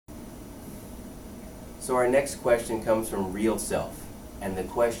So our next question comes from Real Self, and the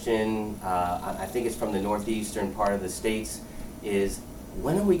question, I think it's from the northeastern part of the states, is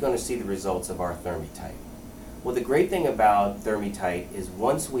when are we going to see the results of our ThermiTight? Well, the great thing about ThermiTight is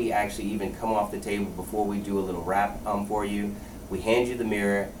once we actually even come off the table before we do a little wrap for you, we hand you the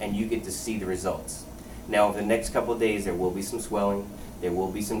mirror and you get to see the results. Now, over the next couple of days, there will be some swelling. There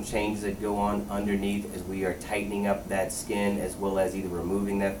will be some changes that go on underneath as we are tightening up that skin, as well as either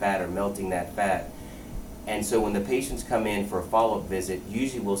removing that fat or melting that fat. And so when the patients come in for a follow-up visit,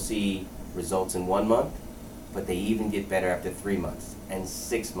 usually we'll see results in 1 month, but they even get better after 3 months, and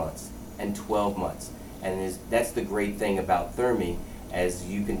 6 months, and 12 months. And that's the great thing about Thermi. As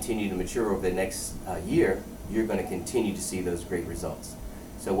you continue to mature over the next year, you're going to continue to see those great results.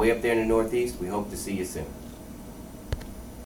 So way up there in the Northeast, we hope to see you soon.